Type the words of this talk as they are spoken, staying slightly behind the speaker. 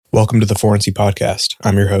Welcome to the Forency Podcast.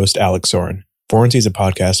 I'm your host, Alex Soren. Forency is a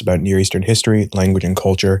podcast about Near Eastern history, language, and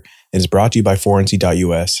culture, and is brought to you by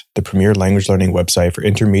Forency.us, the premier language learning website for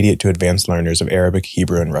intermediate to advanced learners of Arabic,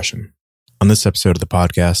 Hebrew, and Russian. On this episode of the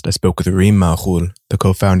podcast, I spoke with Reem Mahoul, the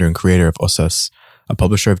co-founder and creator of Ossass, a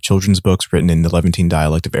publisher of children's books written in the Levantine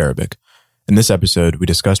dialect of Arabic. In this episode, we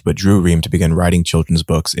discussed what drew Reem to begin writing children's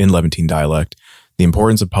books in Levantine dialect, the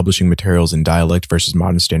importance of publishing materials in dialect versus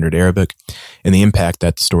modern standard Arabic, and the impact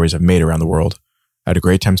that the stories have made around the world. I had a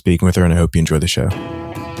great time speaking with her, and I hope you enjoy the show.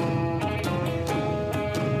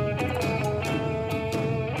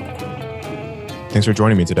 Thanks for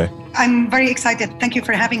joining me today. I'm very excited. Thank you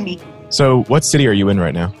for having me. So, what city are you in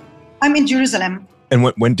right now? I'm in Jerusalem. And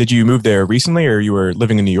when did you move there recently, or you were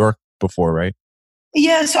living in New York before, right?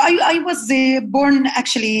 Yeah, so I was born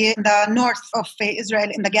actually in the north of Israel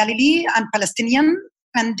in the Galilee. I'm Palestinian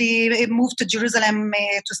and moved to Jerusalem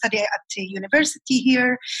to study at the university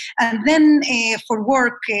here. And then for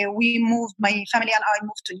work, my family and I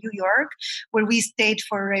moved to New York, where we stayed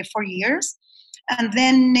for 4 years. And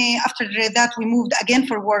then after that, we moved again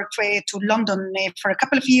for work to London for a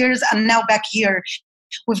couple of years, and now back here.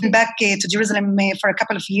 We've been back to Jerusalem for a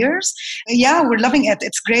couple of years. Yeah, we're loving it.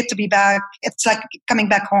 It's great to be back. It's like coming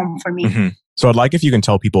back home for me. Mm-hmm. So I'd like if you can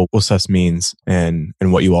tell people what Ossass means and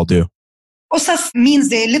what you all do. Ossass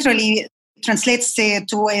means literally translates to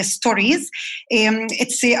stories.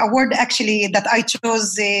 It's a word actually that I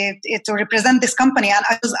chose to represent this company, and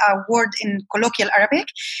I chose a word in Colloquial Arabic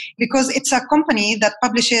because it's a company that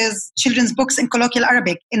publishes children's books in Colloquial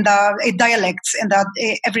Arabic, in the dialects, in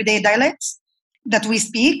the everyday dialects that we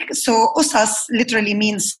speak. So Ossass literally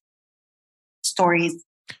means stories.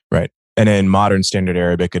 Right. And in modern standard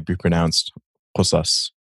Arabic, it'd be pronounced Ossass.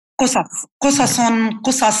 Qasas, Qasasun,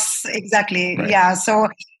 Qasas, exactly. Right. Yeah, so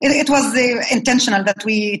it was intentional that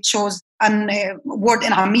we chose a word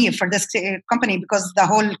in Ammi for this company because the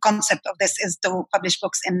whole concept of this is to publish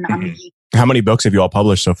books in Ammi. How many books have you all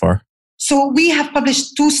published so far? So we have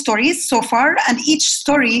published 2 stories so far, and each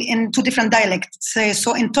story in 2 different dialects.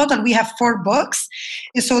 So in total, we have 4 books.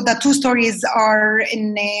 So the 2 stories are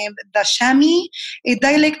in the Shami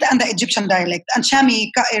dialect and the Egyptian dialect. And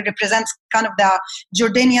Shami represents kind of the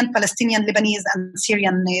Jordanian, Palestinian, Lebanese, and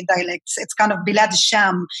Syrian dialects. It's kind of Bilad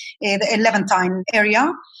al-Sham, the Levantine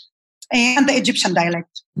area, and the Egyptian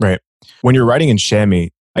dialect. Right. When you're writing in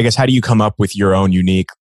Shami, I guess, how do you come up with your own unique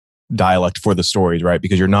dialect for the stories, right?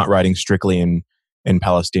 Because you're not writing strictly in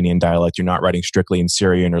Palestinian dialect. You're not writing strictly in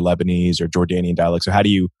Syrian or Lebanese or Jordanian dialect. So how do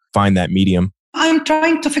you find that medium? I'm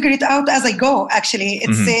trying to figure it out as I go, actually.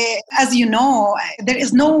 It's, as you know, there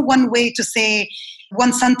is no one way to say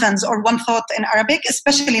one sentence or one thought in Arabic,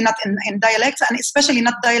 especially not in dialects, and especially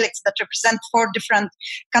not dialects that represent 4 different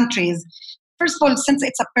countries. First of all, since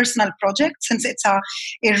it's a personal project, since it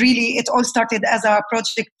all started as a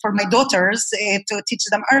project for my daughters to teach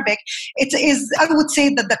them Arabic, it is, I would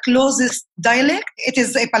say that the closest dialect, it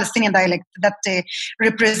is a Palestinian dialect that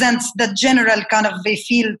represents the general kind of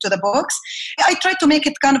feel to the books. I try to make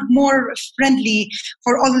it kind of more friendly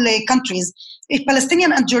for all the countries.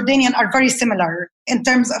 Palestinian and Jordanian are very similar in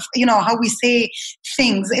terms of, how we say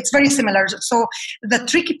things. It's very similar. So the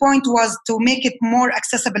tricky point was to make it more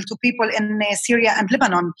accessible to people in Syria and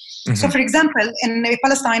Lebanon. Mm-hmm. So for example, in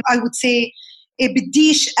Palestine, I would say,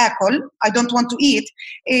 "Bidish akol," I don't want to eat.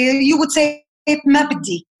 You would say, "Ma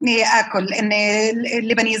bidi akol" in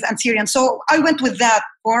Lebanese and Syrian. So I went with that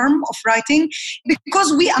form of writing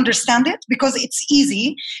because we understand it, because it's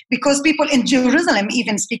easy, because people in Jerusalem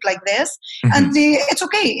even speak like this. Mm-hmm. And it's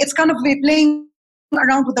okay. It's kind of playing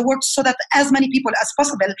around with the words so that as many people as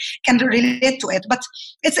possible can relate to it. But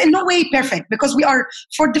it's in no way perfect because we are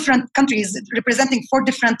 4 different countries representing 4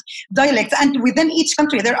 different dialects. And within each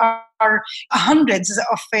country, there are hundreds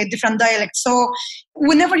of different dialects. So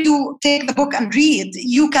whenever you take the book and read,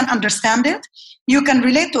 you can understand it, you can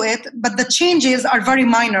relate to it, but the changes are very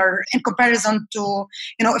minor in comparison to,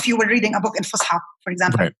 if you were reading a book in Fusha, for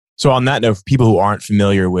example. Right. So on that note, for people who aren't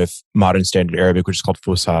familiar with modern standard Arabic, which is called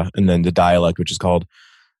Fusha, and then the dialect, which is called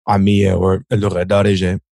Ammiya or Al-Lugha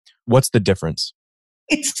Darija, what's the difference?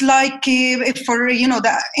 It's like for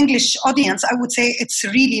the English audience, I would say it's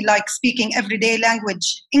really like speaking everyday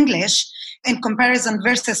language English in comparison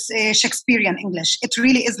versus Shakespearean English. It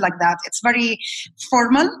really is like that. It's very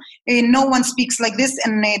formal. No one speaks like this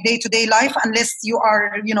in day-to-day life unless you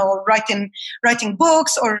are, writing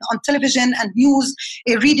books or on television and news,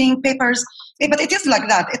 reading papers. But it is like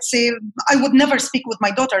that. I would never speak with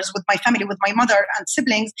my daughters, with my family, with my mother and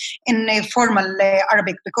siblings in a formal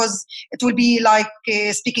Arabic, because it will be like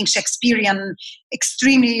speaking Shakespearean,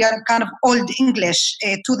 extremely kind of old English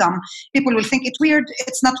to them. People will think it's weird.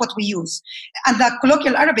 It's not what we use. And the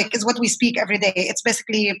colloquial Arabic is what we speak every day. It's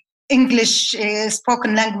basically English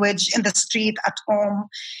spoken language in the street, at home,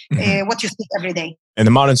 what you speak every day. And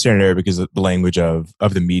the modern standard Arabic is the language of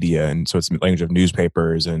the media. And so it's the language of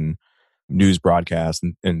newspapers and news broadcasts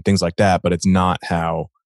and things like that. But it's not how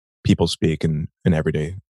people speak in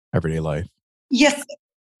everyday life. Yes,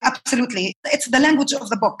 absolutely. It's the language of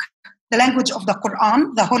the book, the language of the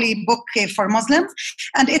Quran, the holy book for Muslims.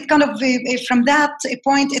 And it kind of, from that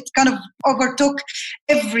point, it kind of overtook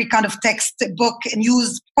every kind of text, book,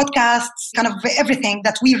 news, podcasts, kind of everything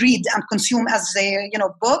that we read and consume as,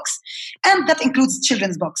 books. And that includes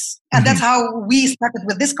children's books. And that's how we started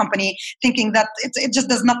with this company, thinking that it just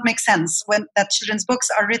does not make sense when that children's books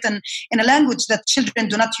are written in a language that children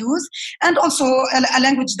do not use, and also a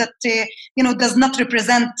language that, does not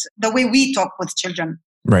represent the way we talk with children.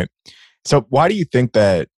 Right. So why do you think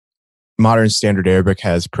that modern standard Arabic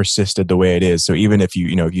has persisted the way it is? So even if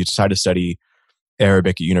you decide to study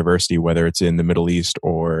Arabic at university, whether it's in the Middle East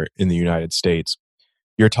or in the United States,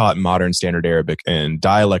 you're taught modern standard Arabic, and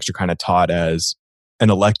dialects are kind of taught as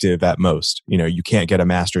an elective at most. You can't get a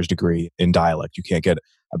master's degree in dialect. You can't get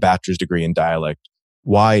a bachelor's degree in dialect.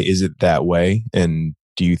 Why is it that way? And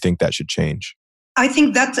do you think that should change? I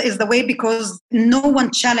think that is the way because no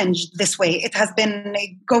one challenged this way. It has been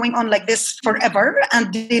going on like this forever,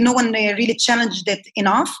 and no one really challenged it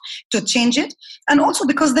enough to change it. And also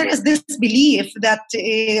because there is this belief that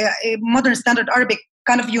modern standard Arabic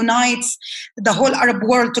kind of unites the whole Arab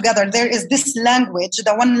world together. There is this language,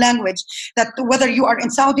 the one language that whether you are in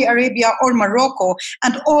Saudi Arabia or Morocco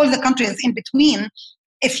and all the countries in between,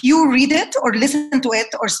 if you read it or listen to it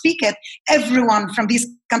or speak it, everyone from these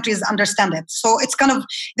countries understand it. So it's kind of,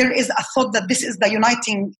 there is a thought that this is the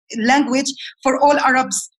uniting language for all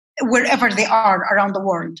Arabs wherever they are around the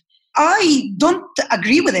world. I don't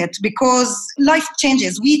agree with it because life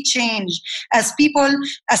changes. We change as people,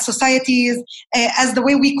 as societies, as the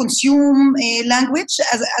way we consume language,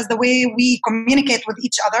 as the way we communicate with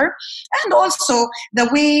each other, and also the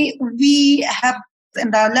way we have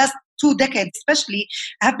in the last 2 decades especially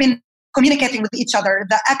have been communicating with each other.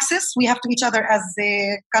 The access we have to each other as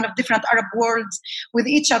a kind of different Arab worlds with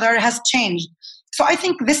each other has changed. So I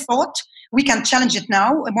think this thought, we can challenge it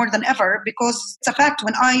now more than ever because it's a fact.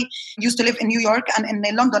 When I used to live in New York and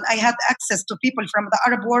in London, I had access to people from the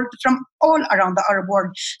Arab world, from all around the Arab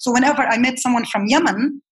world. So whenever I met someone from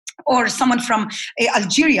Yemen, or someone from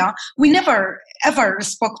Algeria, we never ever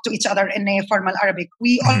spoke to each other in a formal Arabic.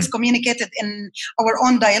 We always communicated in our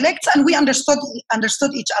own dialects, and we understood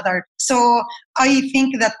each other. So I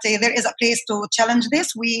think that there is a place to challenge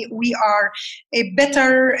this. We are a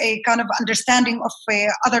better kind of understanding of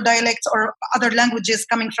other dialects or other languages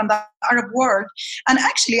coming from the Arab world. And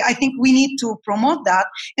actually, I think we need to promote that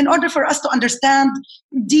in order for us to understand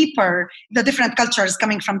deeper the different cultures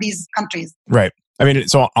coming from these countries. Right. I mean,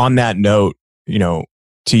 so on that note,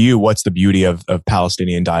 to you, what's the beauty of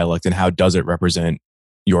Palestinian dialect and how does it represent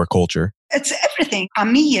your culture? It's everything.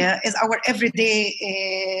 Amiya is our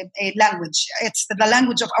everyday language. It's the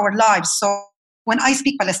language of our lives. So when I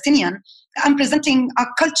speak Palestinian, I'm presenting a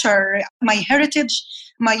culture, my heritage,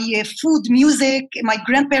 my food, music, my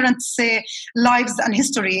grandparents' lives and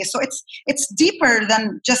history. So it's deeper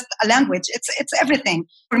than just a language. It's everything.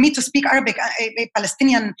 For me to speak Arabic, a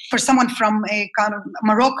Palestinian, for someone from a kind of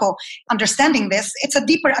Morocco, understanding this, it's a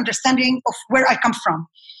deeper understanding of where I come from.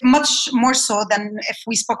 Much more so than if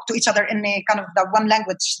we spoke to each other in a kind of the one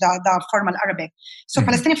language, the formal Arabic. So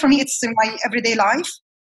Palestinian for me, it's my everyday life.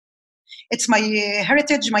 It's my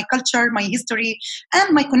heritage, my culture, my history,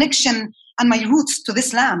 and my connection and my roots to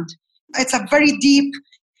this land. It's a very deep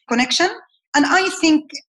connection. And I think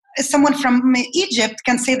someone from Egypt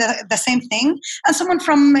can say the same thing. And someone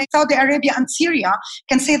from Saudi Arabia and Syria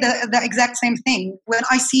can say the exact same thing. When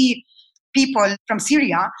I see people from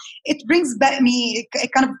Syria, it brings back me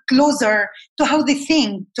kind of closer to how they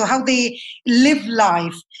think, to how they live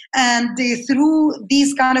life. And through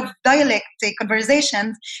these kind of dialect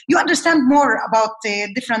conversations, you understand more about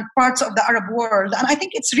different parts of the Arab world. And I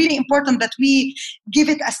think it's really important that we give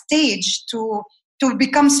it a stage to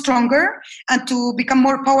become stronger and to become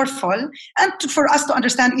more powerful and for us to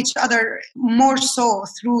understand each other more so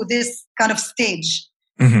through this kind of stage.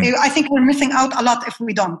 I think we're missing out a lot if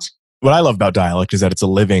we don't. What I love about dialect is that it's a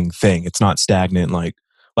living thing. It's not stagnant like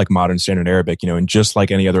modern standard Arabic, and just like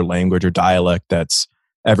any other language or dialect that's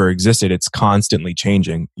ever existed. It's constantly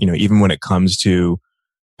changing. Even when it comes to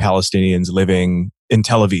Palestinians living in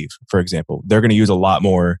Tel Aviv, for example, they're going to use a lot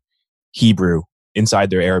more Hebrew inside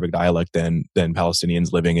their Arabic dialect than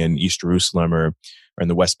Palestinians living in East Jerusalem or in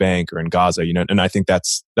the West Bank or in Gaza. And I think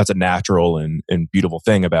that's a natural and beautiful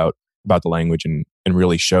thing about the language, and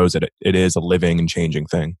really shows that it is a living and changing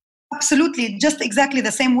thing. Absolutely. Just exactly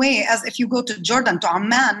the same way as if you go to Jordan, to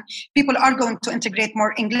Amman, people are going to integrate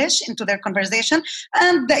more English into their conversation.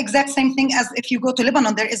 And the exact same thing as if you go to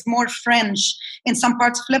Lebanon, there is more French in some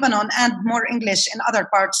parts of Lebanon and more English in other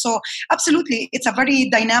parts. So absolutely, it's a very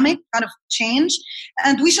dynamic kind of change.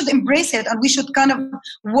 And we should embrace it, and we should kind of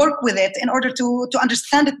work with it in order to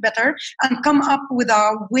understand it better and come up with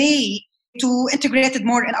a way to integrate it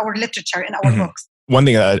more in our literature, in our books. One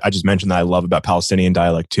thing that I just mentioned that I love about Palestinian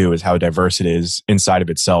dialect too is how diverse it is inside of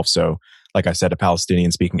itself. So, like I said, a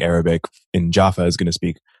Palestinian speaking Arabic in Jaffa is going to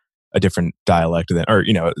speak a different dialect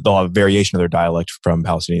they'll have a variation of their dialect from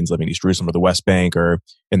Palestinians living in East Jerusalem or the West Bank or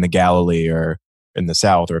in the Galilee or in the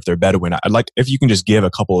South, or if they're Bedouin. I'd like if you can just give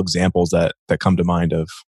a couple examples that come to mind of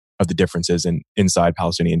the differences inside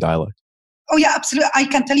Palestinian dialect. Oh, yeah, absolutely. I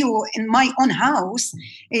can tell you in my own house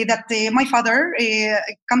that my father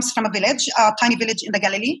comes from a village, a tiny village in the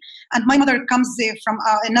Galilee, and my mother comes from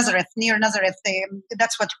Nazareth, near Nazareth.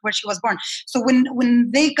 That's where she was born. So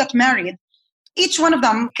when they got married, each one of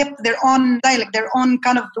them kept their own dialect, their own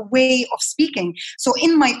kind of the way of speaking. So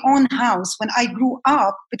in my own house, when I grew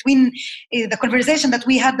up, between the conversation that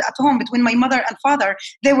we had at home between my mother and father,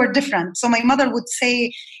 they were different. So my mother would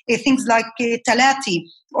say things like talati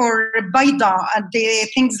or baida and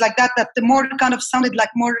things like that the more kind of sounded like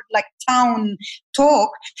more like town talk.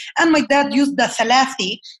 And my dad used the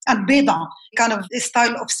thalathi and baida kind of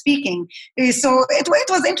style of speaking. So it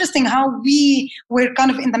was interesting how we were kind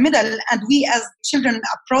of in the middle, and we as children,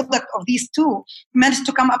 a product of these two, managed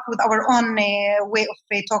to come up with our own way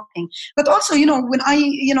of talking. But also, when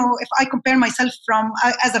if I compare myself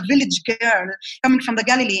as a village girl coming from the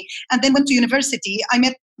Galilee and then went to university, I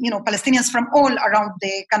met Palestinians from all around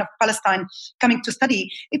the kind of Palestine coming to study.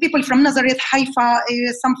 People from Nazareth, Haifa,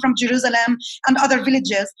 some from Jerusalem and other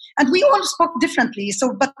villages. And we all spoke differently.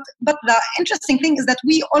 So, but the interesting thing is that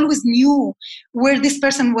we always knew where this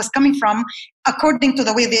person was coming from according to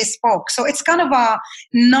the way they spoke. So it's kind of a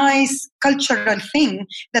nice cultural thing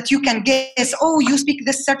that you can guess, oh, you speak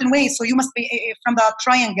this certain way, so you must be from the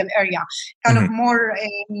triangle area, kind of more...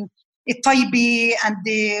 Taibi and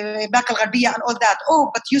the Bak al-Gharbiya and all that. Oh,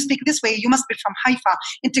 but you speak this way, you must be from Haifa,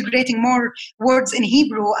 integrating more words in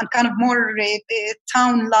Hebrew and kind of more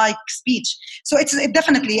town-like speech. So it's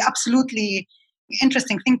definitely, absolutely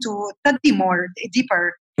interesting thing to study more,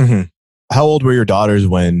 deeper. Mm-hmm. How old were your daughters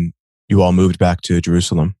when you all moved back to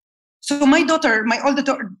Jerusalem? So my older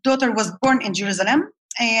daughter was born in Jerusalem,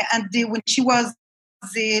 and when she was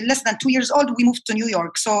less than 2 years old, we moved to New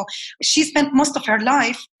York. So she spent most of her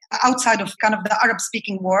life outside of kind of the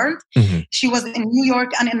Arab-speaking world. Mm-hmm. She was in New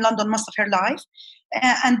York and in London most of her life.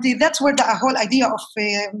 And that's where the whole idea of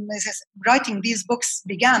writing these books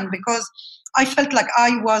began, because I felt like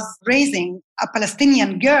I was raising a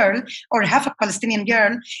Palestinian girl or half a Palestinian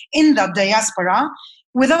girl in the diaspora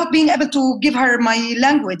without being able to give her my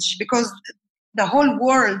language, because the whole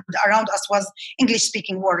world around us was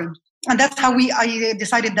English-speaking world. And that's how I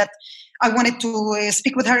decided that I wanted to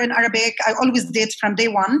speak with her in Arabic. I always did from day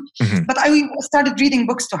one. Mm-hmm. But I started reading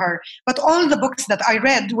books to her. But all the books that I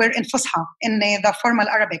read were in Fusha, in the formal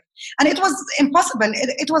Arabic. And it was impossible.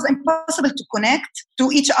 It was impossible to connect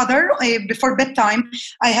to each other before bedtime.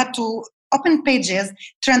 I had to open pages,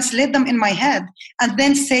 translate them in my head, and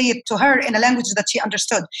then say it to her in a language that she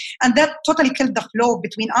understood. And that totally killed the flow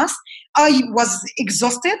between us. I was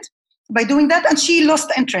exhausted by doing that, and she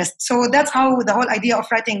lost interest. So that's how the whole idea of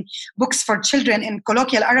writing books for children in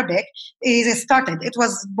colloquial Arabic started. It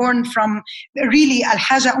was born from really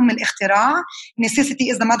al-haja al-ikhtira, necessity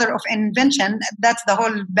is the mother of invention. That's the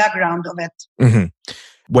whole background of it. Mm-hmm.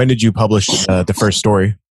 When did you publish the first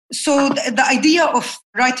story? So the idea of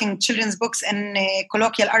writing children's books in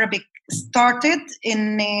colloquial Arabic started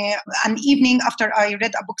in an evening after I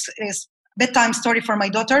read a book, bedtime story for my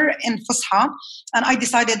daughter in Fusha, and I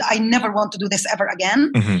decided I never want to do this ever again.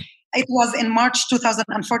 Mm-hmm. It was in March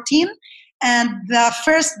 2014, and the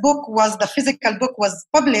first book the physical book was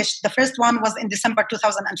published. The first one was in December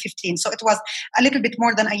 2015, so it was a little bit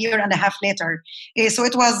more than a year and a half later. So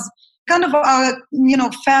it was kind of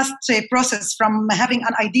a fast process from having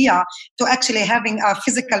an idea to actually having a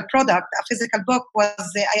physical product. A physical book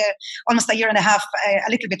was almost a year and a half,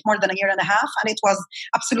 a little bit more than a year and a half, and it was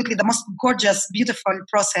absolutely the most gorgeous, beautiful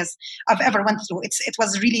process I've ever went through. It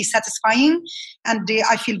was really satisfying, and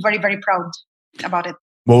I feel very, very proud about it.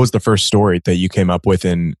 What was the first story that you came up with,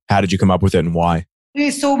 and how did you come up with it, and why?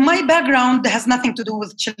 So my background has nothing to do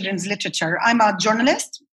with children's literature. I'm a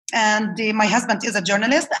journalist, and my husband is a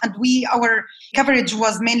journalist, and our coverage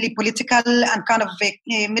was mainly political and kind of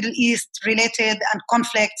Middle East related, and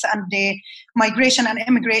conflicts and migration and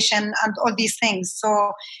immigration and all these things.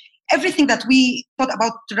 So everything that we thought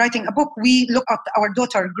about writing a book, we looked at our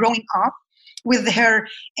daughter growing up with her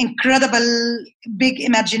incredible big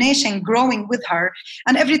imagination growing with her.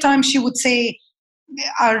 And every time she would say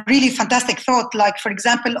a really fantastic thought, like, for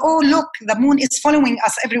example, oh, look, the moon is following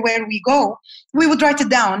us everywhere we go, we would write it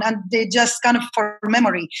down, and they just kind of for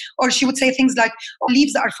memory. Or she would say things like, oh,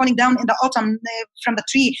 leaves are falling down in the autumn from the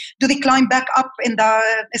tree. Do they climb back up in the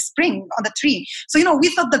spring on the tree? So, we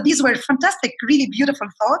thought that these were fantastic, really beautiful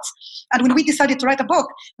thoughts. And when we decided to write a book,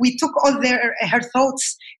 we took all her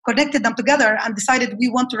thoughts, connected them together, and decided we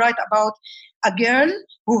want to write about a girl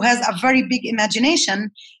who has a very big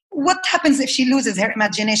imagination. What happens if she loses her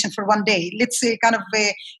imagination for one day? Let's say kind of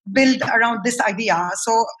build around this idea.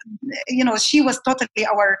 So, she was totally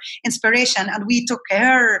our inspiration, and we took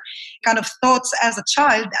her kind of thoughts as a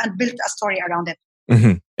child and built a story around it.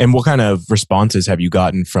 Mm-hmm. And what kind of responses have you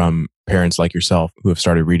gotten from parents like yourself who have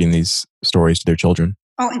started reading these stories to their children?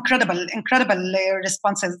 Oh, incredible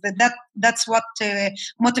responses. That's what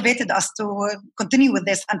motivated us to continue with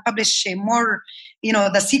this and publish more,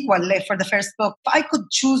 the sequel for the first book. If I could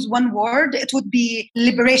choose one word, it would be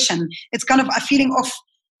liberation. It's kind of a feeling of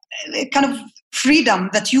kind of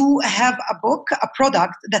freedom that you have a book, a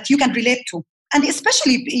product that you can relate to. And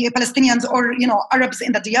especially Palestinians or, Arabs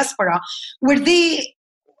in the diaspora, where they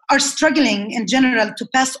are struggling in general to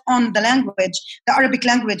pass on the language, the Arabic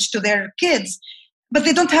language, to their kids. But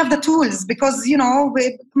they don't have the tools because,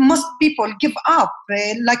 most people give up.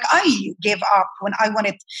 Like I gave up when I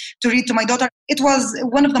wanted to read to my daughter. It was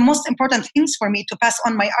one of the most important things for me to pass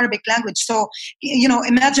on my Arabic language. So,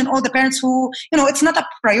 imagine all the parents who, it's not a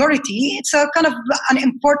priority. It's a kind of an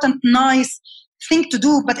important, nice thing to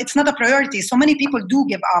do, but it's not a priority. So many people do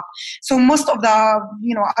give up. So most of the,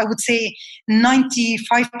 I would say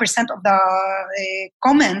 95% of the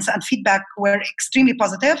comments and feedback were extremely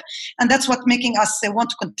positive. And that's what making us want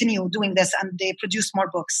to continue doing this and produce more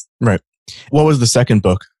books. Right. What was the second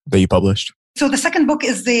book that you published? So the second book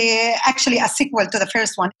is actually a sequel to the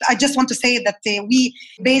first one. I just want to say that we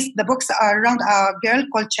based the books around a girl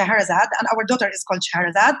called Scheherazade, and our daughter is called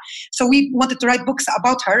Scheherazade. So we wanted to write books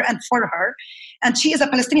about her and for her. And she is a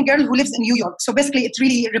Palestinian girl who lives in New York. So basically it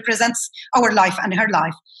really represents our life and her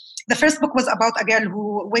life. The first book was about a girl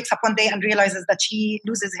who wakes up one day and realizes that she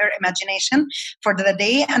loses her imagination for the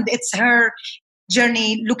day. And it's her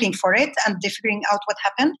journey looking for it and figuring out what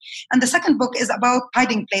happened. And the second book is about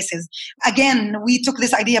hiding places. Again, we took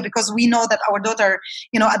this idea because we know that our daughter,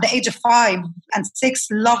 at the age of 5 and 6,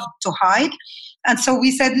 loved to hide. And so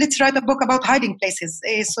we said, let's write a book about hiding places.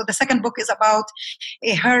 So the second book is about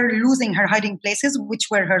her losing her hiding places, which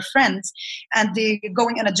were her friends, and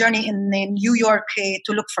going on a journey in New York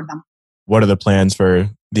to look for them. What are the plans for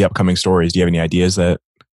the upcoming stories? Do you have any ideas that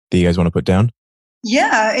you guys want to put down?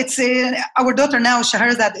 Yeah, it's our daughter now,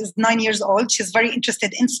 Scheherazade, is 9 years old. She's very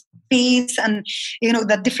interested in space and,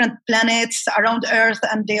 the different planets around Earth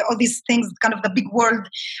and all these things, kind of the big world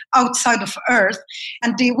outside of Earth.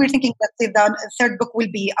 And we're thinking that the third book will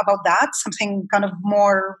be about that, something kind of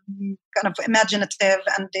more kind of imaginative,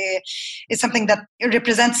 and it's something that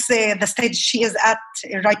represents the stage she is at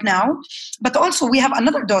right now. But also we have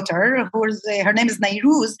another daughter her name is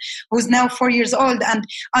Nairuz, who's now 4 years old, and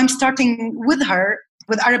I'm starting with her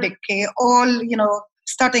with Arabic,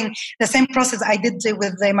 starting the same process I did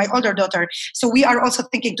with my older daughter. So we are also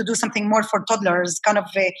thinking to do something more for toddlers, kind of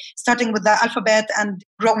starting with the alphabet and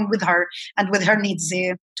growing with her and with her needs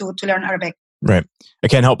to learn Arabic. Right. I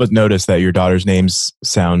can't help but notice that your daughter's names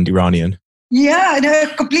sound Iranian. Yeah,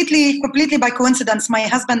 completely by coincidence. My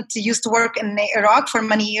husband used to work in Iraq for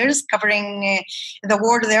many years, covering the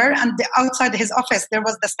war there. And outside his office, there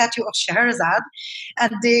was the statue of Scheherazade,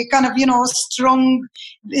 and the kind of, strong,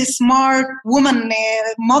 smart woman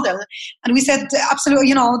model. And we said,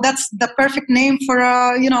 absolutely, that's the perfect name for,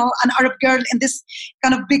 an Arab girl in this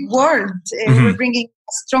kind of big world. Mm-hmm. We're bringing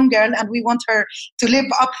strong girl and we want her to live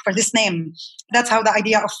up for this name. That's how the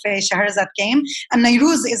idea of Shahrazad came. And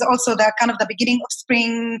Nairuz is also the kind of the beginning of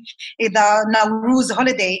spring, the Nowruz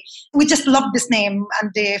holiday. We just love this name.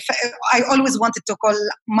 And I always wanted to call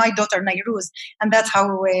my daughter Nairuz. And that's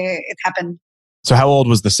how it happened. So how old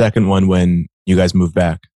was the second one when you guys moved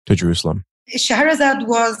back to Jerusalem? Shahrazad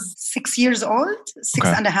was 6 years old, six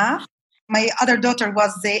and a half. My other daughter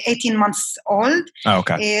was 18 months old. Oh,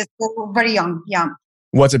 okay. So very young, yeah.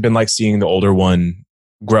 What's it been like seeing the older one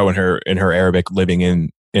grow in her Arabic, living in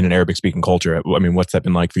an Arabic speaking culture? I mean, what's that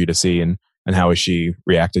been like for you to see, and how has she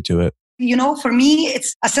reacted to it? You know, for me,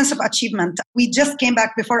 it's a sense of achievement. We just came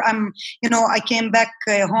back before I came back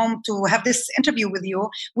home to have this interview with you.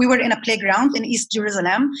 We were in a playground in East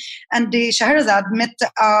Jerusalem, and Shahrazad met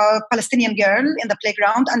a Palestinian girl in the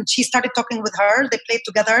playground, and she started talking with her. They played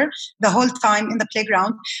together the whole time in the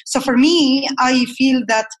playground. So for me, I feel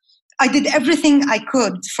that I did everything I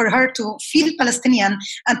could for her to feel Palestinian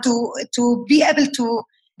and to be able to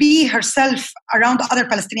be herself around other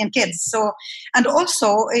Palestinian kids. So, and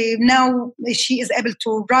also now she is able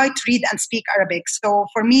to write, read, and speak Arabic. So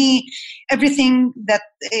for me, everything that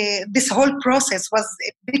this whole process was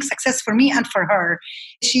a big success for me and for her.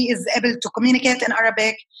 She is able to communicate in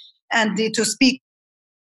Arabic and to speak,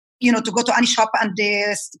 to go to any shop and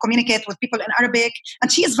communicate with people in Arabic.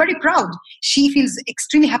 And she is very proud. She feels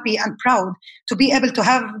extremely happy and proud to be able to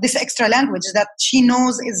have this extra language that she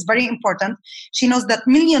knows is very important. She knows that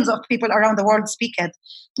millions of people around the world speak it,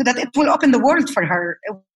 that it will open the world for her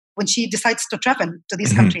when she decides to travel to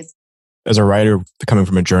these countries. As a writer coming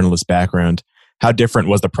from a journalist background, how different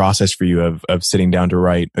was the process for you of sitting down to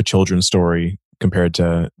write a children's story compared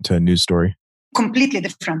to a news story? Completely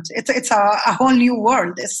different. It's a whole new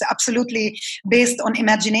world. It's absolutely based on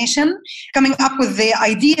imagination, coming up with the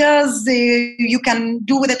ideas. You can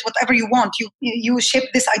do with it whatever you want. You shape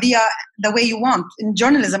this idea the way you want. In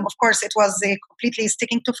journalism, of course, it was completely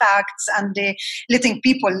sticking to facts and letting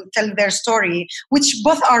people tell their story, which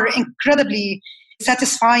both are incredibly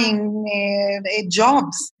satisfying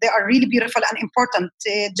jobs. They are really beautiful and important,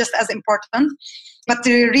 just as important. But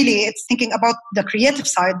really, it's thinking about the creative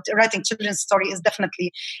side. Writing children's story is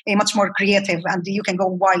definitely a much more creative, and you can go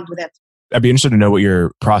wild with it. I'd be interested to know what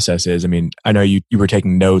your process is. I mean, I know you were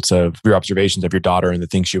taking notes of your observations of your daughter and the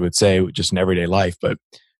things she would say just in everyday life, but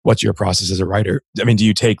what's your process as a writer? I mean, do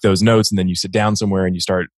you take those notes and then you sit down somewhere and you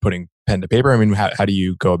start putting pen to paper? I mean, how do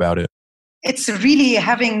you go about it? It's really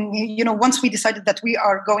having, once we decided that we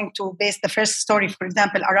are going to base the first story, for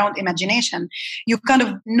example, around imagination, you kind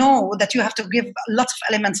of know that you have to give lots of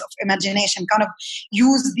elements of imagination, kind of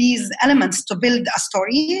use these elements to build a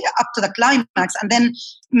story up to the climax and then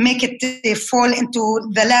make it fall into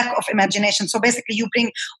the lack of imagination. So basically you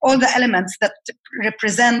bring all the elements that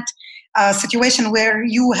represent a situation where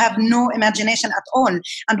you have no imagination at all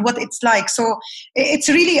and what it's like. So it's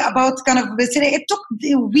really about it took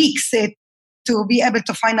weeks to be able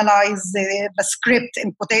to finalize the script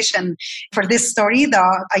in quotation for this story,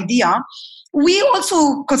 the idea. We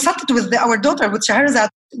also consulted with our daughter, with Shahrazad.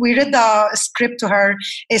 We read the script to her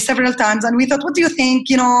several times and we thought, what do you think?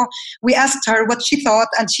 We asked her what she thought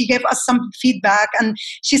and she gave us some feedback and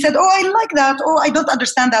she said, oh, I like that. Oh, I don't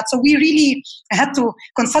understand that. So we really had to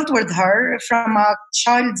consult with her from a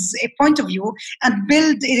child's point of view and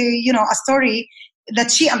build, a story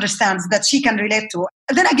that she understands, that she can relate to.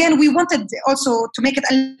 And then again, we wanted also to make it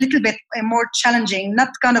a little bit more challenging, not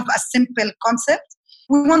kind of a simple concept.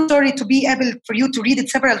 We want story to be able for you to read it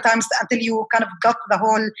several times until you kind of got the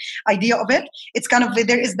whole idea of it. It's kind of,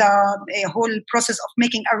 there is the whole process of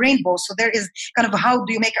making a rainbow. So there is kind of how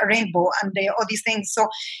do you make a rainbow and all these things. So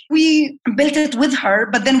we built it with her,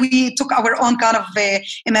 but then we took our own kind of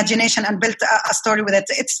imagination and built a story with it.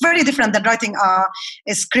 It's very different than writing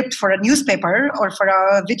a script for a newspaper or for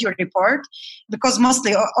a video report, because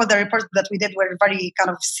mostly all the reports that we did were very kind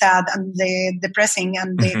of sad and depressing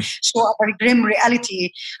and they show a very grim reality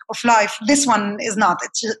of life. This one is not.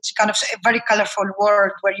 It's just kind of a very colorful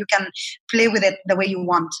world where you can play with it the way you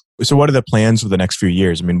want. So what are the plans for the next few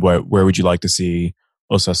years? I mean, where would you like to see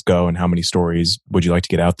Ossass go and how many stories would you like to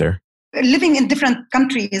get out there? Living in different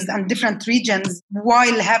countries and different regions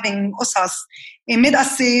while having Ossass, it made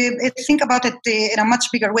us think about it in a much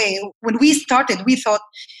bigger way. When we started, we thought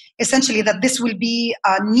essentially that this will be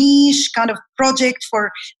a niche kind of project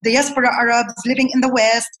for diaspora Arabs living in the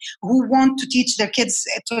West who want to teach their kids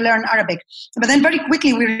to learn Arabic. But then very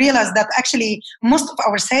quickly we realized that actually most of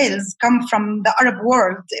our sales come from the Arab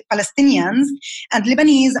world, Palestinians and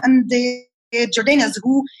Lebanese and the Jordanians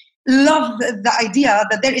who love the idea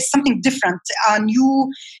that there is something different, a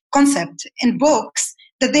new concept in books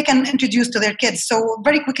that they can introduce to their kids. So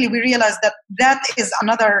very quickly we realized that that is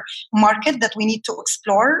another market that we need to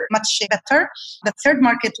explore much better. The third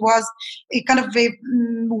market was a kind of a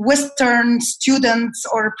Western students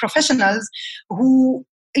or professionals who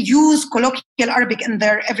use colloquial Arabic in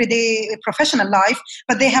their everyday professional life,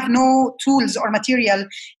 but they have no tools or material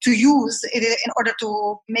to use in order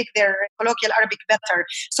to make their colloquial Arabic better.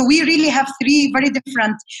 So we really have three very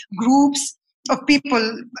different groups of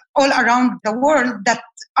people all around the world that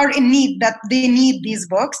are in need, that they need these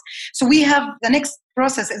books. So we have, the next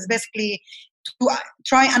process is basically to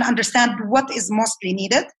try and understand what is mostly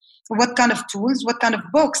needed, what kind of tools, what kind of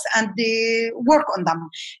books, and work on them.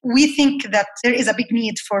 We think that there is a big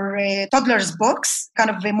need for toddlers' books, kind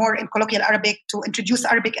of more in colloquial Arabic, to introduce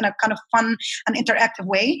Arabic in a kind of fun and interactive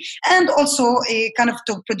way, and also kind of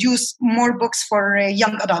to produce more books for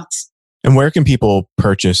young adults. And where can people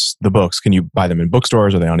purchase the books? Can you buy them in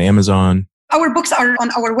bookstores? Are they on Amazon? Our books are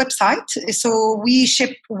on our website, so we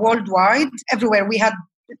ship worldwide, everywhere. We had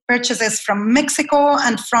purchases from Mexico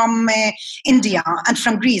and from India and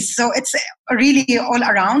from Greece. So it's really all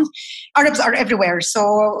around. Arabs are everywhere.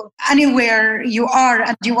 So anywhere you are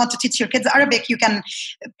and you want to teach your kids Arabic, you can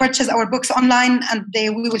purchase our books online and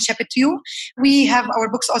we will ship it to you. We have our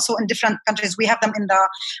books also in different countries. We have them in the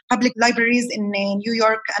public libraries in New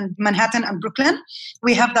York and Manhattan and Brooklyn.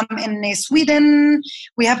 We have them in Sweden.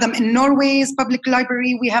 We have them in Norway's public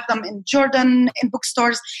library. We have them in Jordan in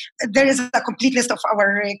bookstores. There is a complete list of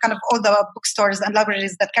our kind of all the bookstores and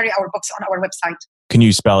libraries that carry our books on our website. Can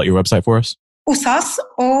you spell out your website for us? Ossass,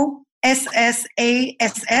 Ossass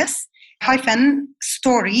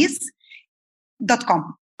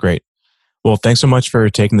 -stories.com. Great. Well, thanks so much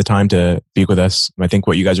for taking the time to speak with us. I think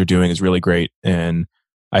what you guys are doing is really great, and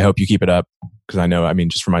I hope you keep it up, because I know,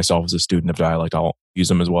 just for myself as a student of dialect, I'll use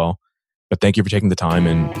them as well. But thank you for taking the time,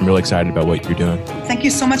 and I'm really excited about what you're doing. Thank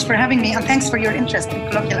you so much for having me, and thanks for your interest in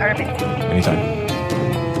colloquial Arabic. Anytime.